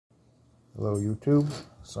Hello YouTube,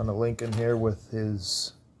 Son of Lincoln here with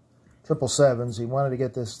his 777s. He wanted to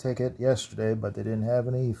get this ticket yesterday, but they didn't have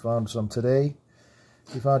any. He found some today.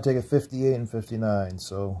 He found ticket 58 and 59,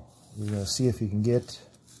 so we're going to see if he can get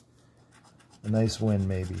a nice win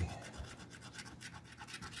maybe.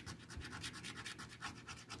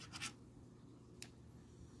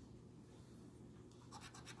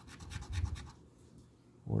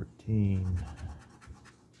 $14,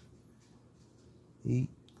 8,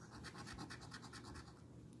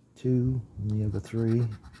 2, and you have a 3,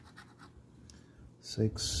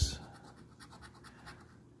 6.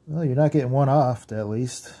 Well, you're not getting one off, at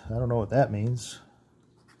least. I don't know what that means,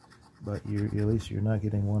 but at least you're not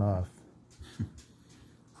getting one off.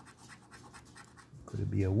 Could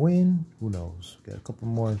it be a win? Who knows? Got a couple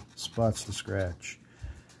more spots to scratch.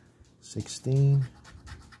 16,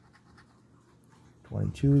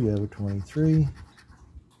 22, you have a 23,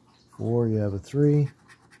 4, you have a 3,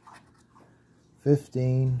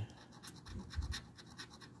 15,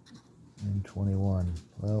 and 21.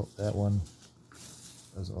 Well, that one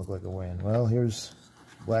doesn't look like a win. Well, here's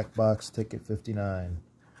black box ticket 59.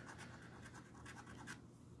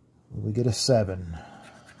 Will we get a 7?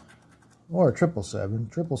 Or a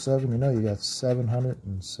 777. 777, you know you got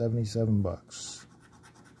 777 bucks.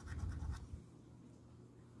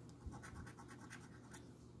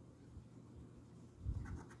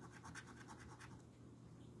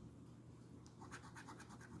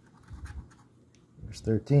 There's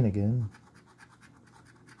 13 again.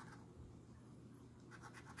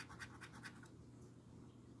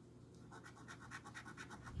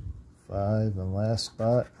 5 and last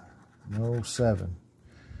spot, no 7.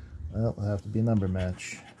 Well, it'll have to be a number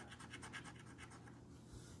match.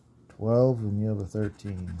 12 and you have a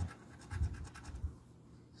 13.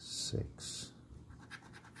 6,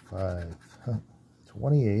 5,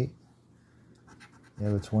 28. You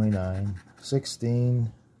have a 29.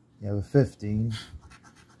 16. You have a 15.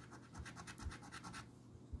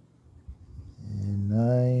 And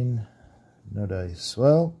 9. No dice.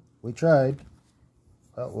 Well, we tried.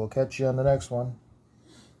 Well, we'll catch you on the next one.